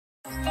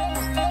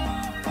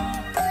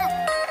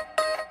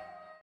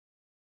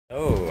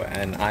Oh,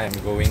 and I am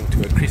going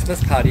to a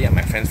Christmas party at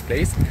my friend's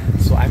place.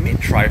 So I made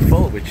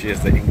trifle, which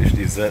is the English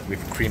dessert with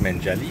cream and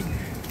jelly,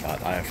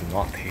 but I have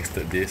not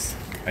tasted this.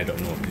 I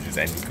don't know if this is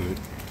any good.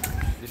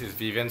 This is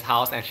Vivian's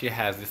house and she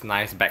has this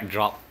nice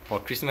backdrop for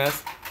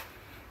Christmas.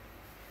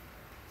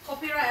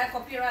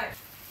 Copyright.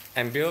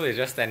 And Bill is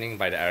just standing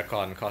by the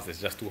aircon because it's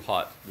just too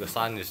hot. The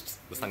sun is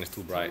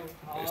too bright.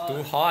 It's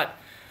too hot.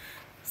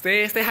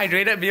 Stay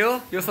hydrated,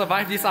 Bill. You'll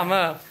survive this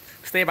summer.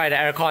 Stay by the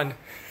aircon.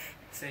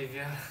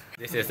 Savior.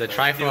 This is the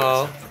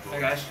trifle.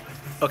 Hey guys.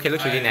 Okay,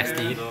 looks really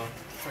nasty.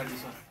 Try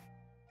this one.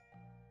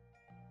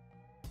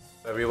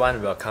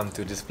 Everyone, welcome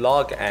to this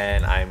vlog,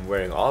 and I'm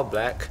wearing all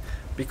black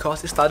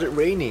because it started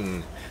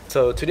raining.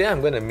 So today I'm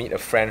going to meet a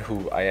friend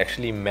who I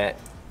actually met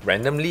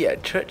randomly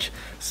at church.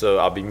 So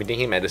I'll be meeting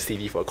him at the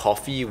CD for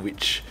coffee,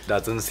 which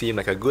doesn't seem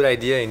like a good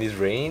idea in this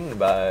rain,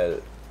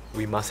 but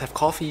we must have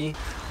coffee.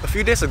 A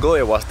few days ago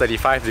it was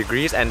 35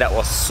 degrees and that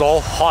was so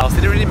hot. I was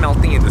literally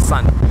melting in the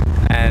sun,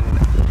 and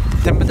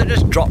temperature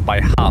just dropped by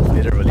half,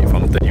 literally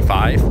from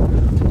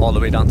 35 all the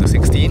way down to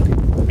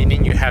 16,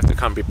 meaning you have to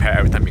come prepared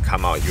every time you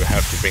come out. You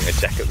have to bring a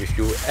jacket with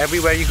you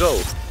everywhere you go.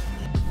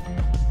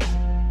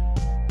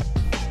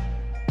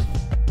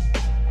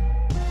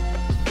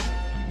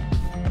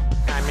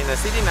 I'm in the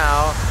city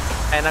now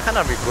and I kind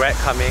of regret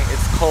coming.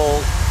 It's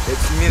cold,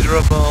 it's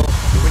miserable,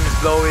 the wind is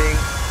blowing,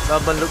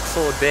 Melbourne looks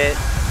so dead.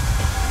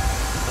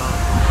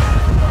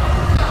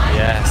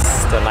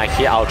 Yes, the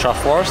Nike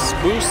Ultraforce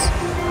boost.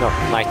 No,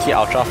 Nike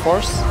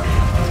Ultraforce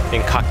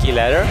in khaki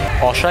leather.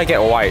 Or should I get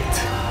white?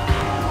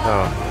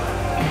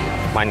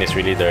 Oh, mine is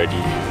really dirty.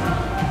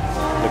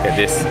 Look at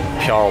this,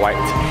 pure white.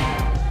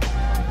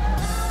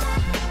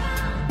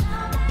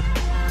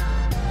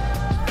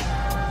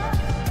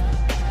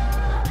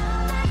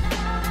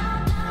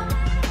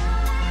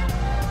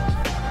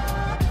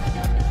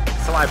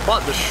 So I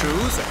bought the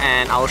shoes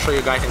and I'll show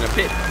you guys in a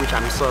bit, which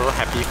I'm so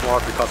happy for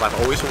because I've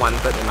always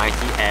wanted a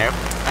Nike Air.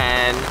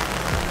 And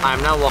I'm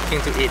now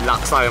walking to eat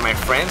laksa with my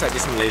friends at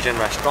this Malaysian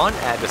restaurant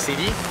at the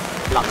city,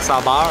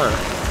 Laksa Bar.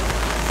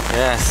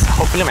 Yes,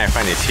 hopefully my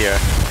friend is here.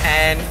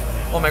 And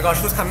oh my gosh,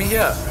 who's coming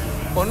here?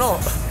 Oh no,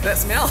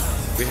 that's Mel.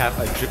 We have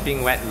a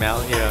dripping wet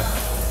Mel here.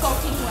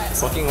 Soaking wet.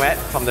 Soaking wet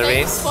from the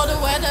rain. Thanks for the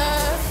weather.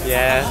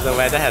 Yes, the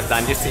weather has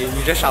done this.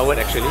 You just showered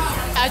actually.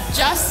 I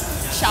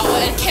just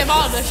showered and came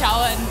out of the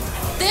shower and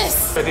this.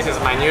 So this is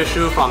my new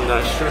shoe from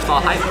the shoe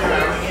store Hype.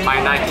 My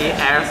Nike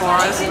Air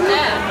Force.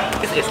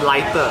 This is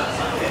lighter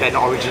than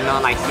the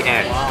original Nike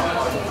Air.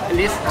 At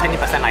least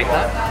 20%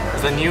 lighter.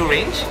 It's a new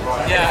range.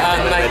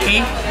 Yeah, Nike,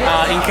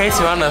 in case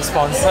you want to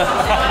sponsor.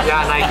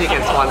 Yeah, Nike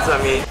can sponsor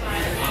me.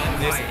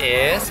 This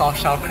is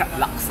soft shell crab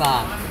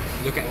laksa.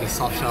 Look at the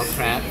soft shell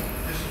crab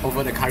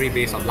over the curry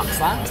base of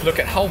laksa. Look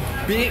at how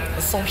big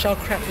the soft shell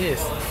crab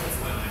is.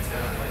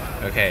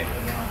 Okay,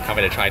 can't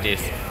wait to try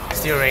this.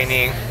 Still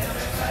raining.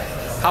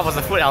 How was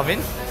the food, Alvin?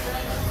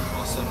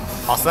 Awesome.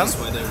 Awesome? This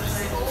weather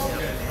really.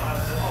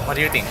 What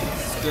do you think?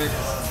 It's good.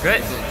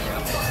 Good?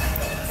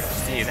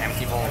 See, it's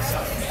empty bowls.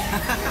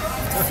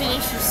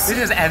 Finish. This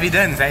is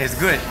evidence that it's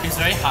good. It's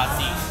very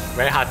hearty.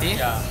 Very hearty?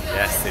 Yeah.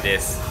 Yes, it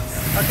is.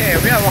 Okay,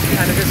 we are walking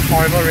under this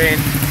horrible rain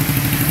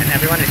and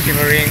everyone is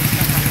shivering.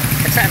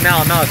 Except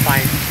Mel. Mel is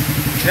fine.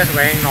 She's just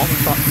wearing normal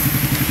shorts.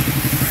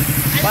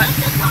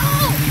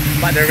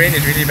 But the rain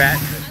is really bad.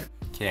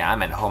 Okay,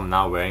 I'm at home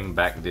now wearing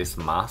back this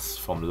mask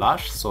from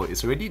Lush. So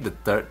it's already the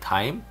third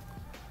time.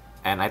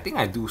 And I think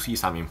I do see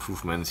some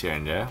improvements here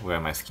and there where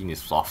my skin is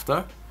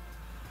softer.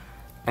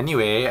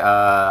 Anyway,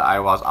 I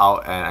was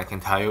out and I can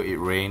tell you it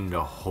rained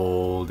the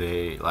whole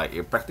day. Like,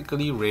 it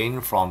practically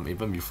rained from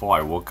even before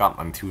I woke up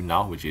until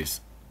now, which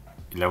is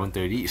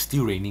 11:30. It's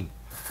still raining.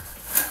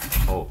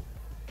 Oh.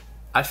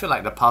 I feel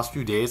like the past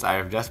few days I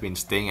have just been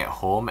staying at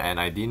home and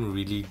I didn't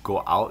really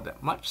go out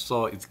that much,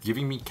 so it's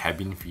giving me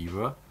cabin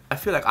fever. I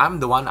feel like I'm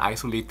the one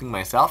isolating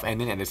myself,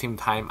 and then at the same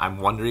time I'm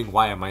wondering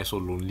why am I so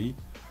lonely.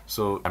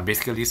 So I'm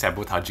basically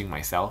sabotaging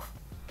myself.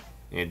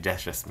 Yeah,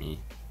 that's just me.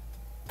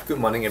 Good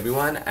morning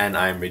everyone, and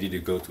I'm ready to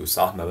go to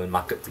South Melbourne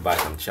Market to buy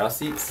some chia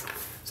seeds.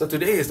 So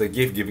today is the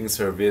gift giving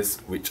service,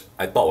 which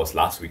I thought was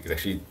last week. It's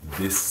actually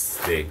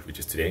this day, which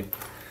is today.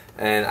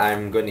 And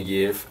I'm going to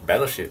give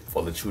Battleship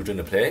for the children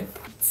to play. It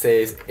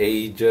says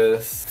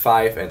ages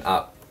 5 and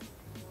up.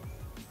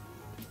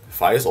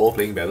 5 years old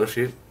playing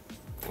Battleship?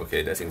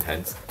 Okay, that's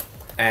intense.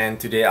 And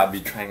today I'll be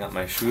trying out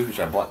my shoes,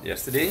 which I bought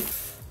yesterday.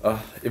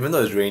 Even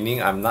though it's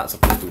raining, I'm not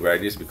supposed to wear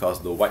this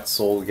because the white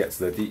sole gets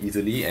dirty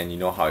easily, and you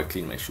know how I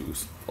clean my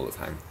shoes all the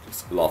time.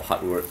 It's a lot of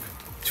hard work.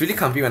 It's really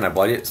comfy when I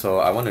bought it, so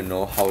I want to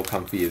know how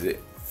comfy is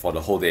it for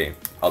the whole day.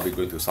 I'll be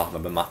going to South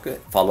Melbourne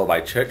Market, followed by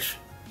church.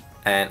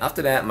 And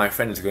after that, my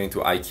friend is going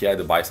to IKEA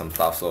to buy some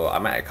stuff, so I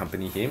might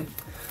accompany him.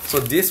 So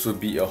this would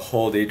be a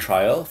whole day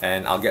trial,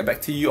 and I'll get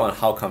back to you on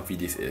how comfy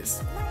this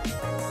is.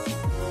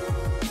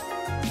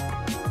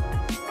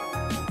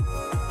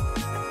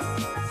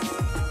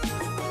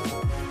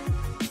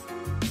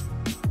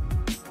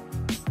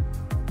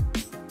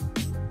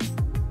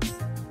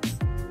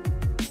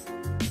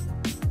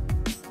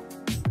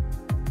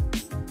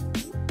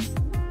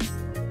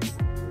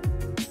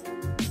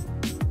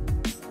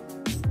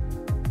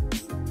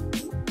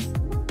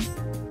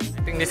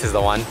 this is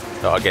the one,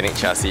 the organic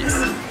chia seeds.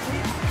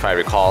 If I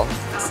recall,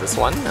 it's this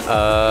one.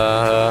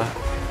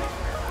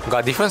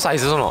 Got different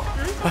sizes or not?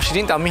 Oh, she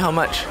didn't tell me how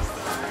much.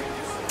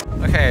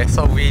 Okay,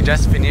 so we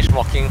just finished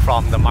walking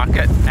from the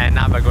market and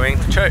now we're going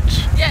to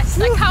church. Yes,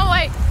 I can't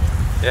wait.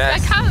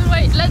 Yes. I can't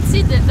wait. Let's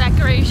see the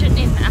decoration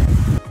in there.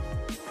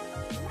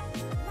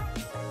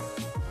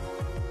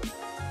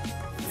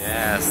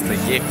 Yes, the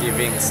gift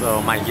giving.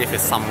 So my gift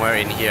is somewhere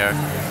in here.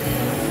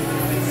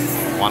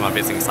 One of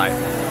it's inside.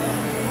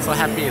 So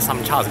happy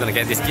some child is gonna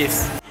get these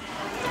gifts.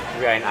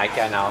 We are in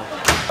IKEA now.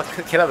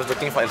 Caleb is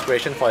looking for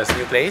inspiration for his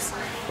new place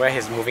where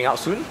he's moving out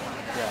soon.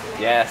 Yeah.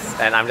 Yes,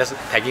 and I'm just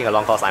tagging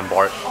along because I'm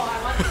bored.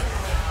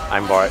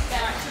 I'm bored.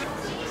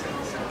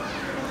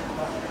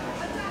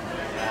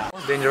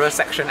 Most dangerous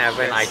section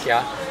ever in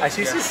IKEA. I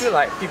seriously feel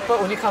like people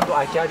only come to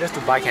IKEA just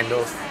to buy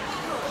candles.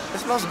 It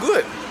smells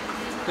good.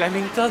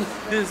 Lamington.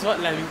 This is what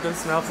Lamington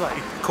smells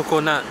like.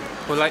 Coconut.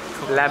 Who like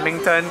coconut?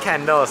 Lamington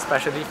candles,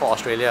 especially for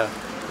Australia.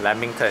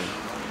 Lamington.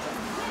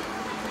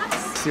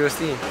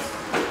 Seriously.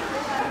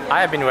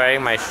 I have been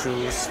wearing my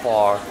shoes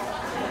for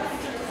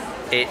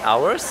 8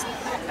 hours.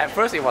 At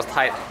first it was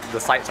tight, the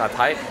sides are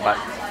tight, but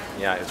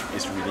yeah,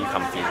 it's really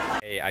comfy.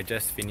 Hey, I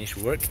just finished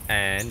work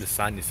and the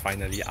sun is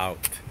finally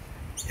out.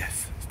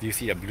 Yes, do you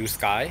see the blue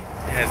sky?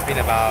 It has been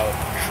about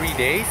 3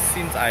 days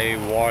since I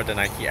wore the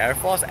Nike Air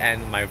Force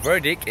and my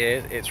verdict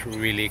is it's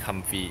really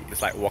comfy.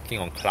 It's like walking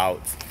on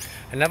clouds.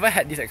 I never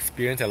had this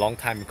experience in a long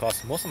time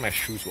because most of my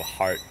shoes were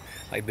hard.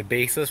 Like the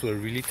bases were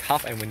really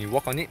tough and when you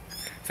walk on it,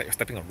 it's like you're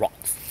stepping on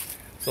rocks.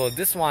 So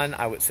this one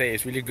I would say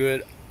is really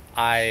good.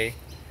 I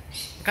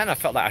kind of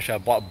felt like I should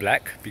have bought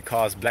black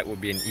because black would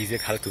be an easier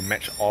color to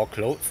match all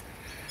clothes.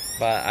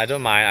 But I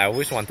don't mind, I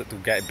always wanted to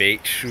get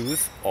beige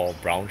shoes or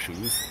brown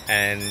shoes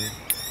and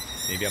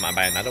maybe I might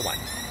buy another one.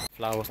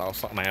 Flowers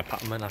outside my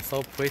apartment are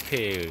so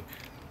pretty.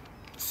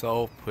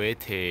 So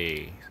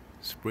pretty.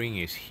 Spring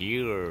is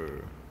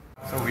here.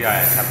 So we are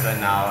at Kaplan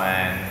now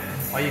and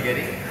what are you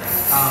getting?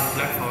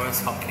 Black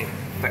Forest hot cake.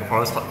 Black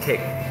Forest hot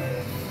cake.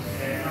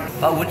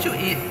 But would you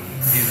eat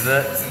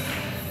dessert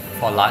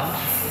for lunch?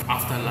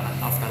 After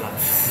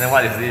lunch. Then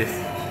what is this?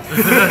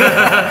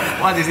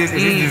 What is this?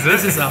 Is it dessert?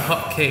 This is a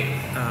hot cake.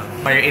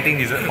 But you're eating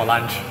dessert for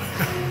lunch.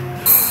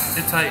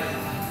 It's like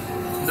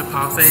the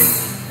parfait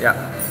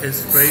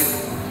is very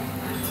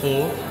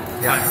cold,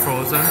 like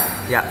frozen.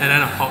 Yeah. And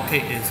then a hot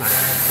cake is like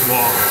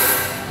warm.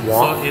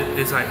 Warm? So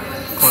it's like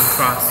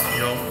contrast,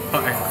 you know,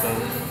 hot and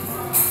cold.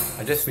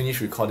 I just finished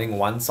recording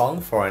one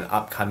song for an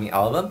upcoming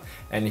album,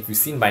 and if you've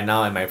seen by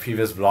now in my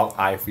previous vlog,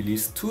 I've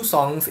released 2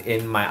 songs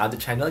in my other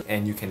channel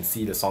and you can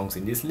see the songs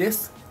in this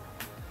list.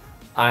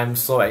 I'm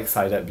so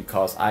excited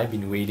because I've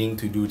been waiting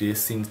to do this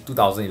since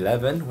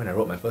 2011 when I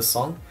wrote my first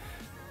song,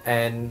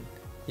 and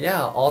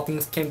yeah, all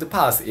things came to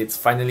pass. It's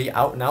finally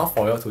out now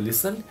for you all to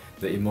listen,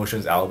 the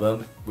Emotions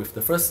album, with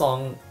the first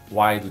song,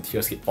 Why Do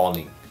Tears Keep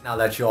Falling. Now, I'll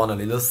let you on a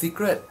little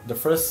secret. The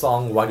first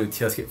song, Why Do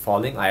Tears Keep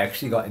Falling, I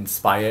actually got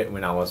inspired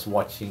when I was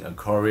watching a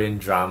Korean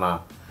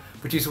drama.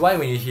 Which is why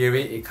when you hear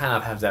it, it kind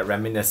of has that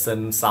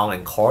reminiscent sound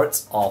and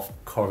chords of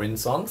Korean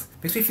songs.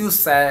 Makes me feel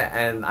sad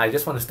and I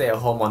just want to stay at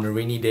home on a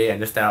rainy day and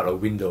just stare out a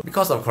window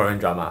because of Korean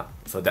drama.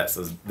 So that's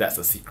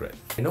a secret.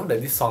 I know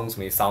that these songs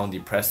may sound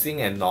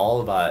depressing and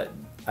all, but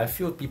I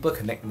feel people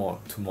connect more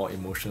to more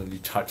emotionally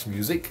charged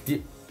music,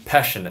 deep,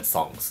 passionate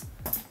songs.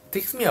 It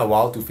takes me a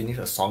while to finish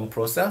a song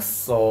process,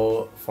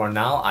 so for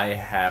now I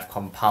have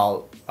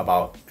compiled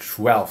about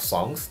 12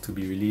 songs to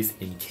be released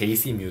in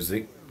KC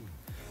Music.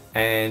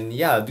 And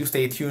yeah, do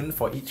stay tuned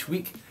for each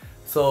week.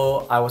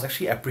 So I was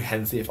actually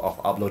apprehensive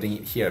of uploading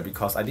it here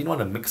because I didn't want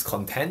to mix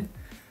content,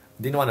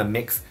 didn't want to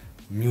mix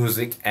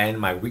music and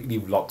my weekly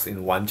vlogs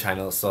in one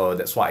channel, so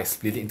that's why I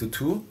split it into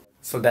 2.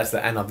 So that's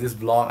the end of this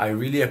vlog. I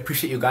really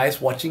appreciate you guys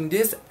watching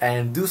this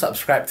and do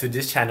subscribe to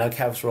this channel,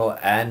 Kev's World,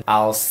 and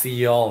I'll see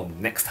you all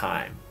next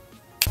time.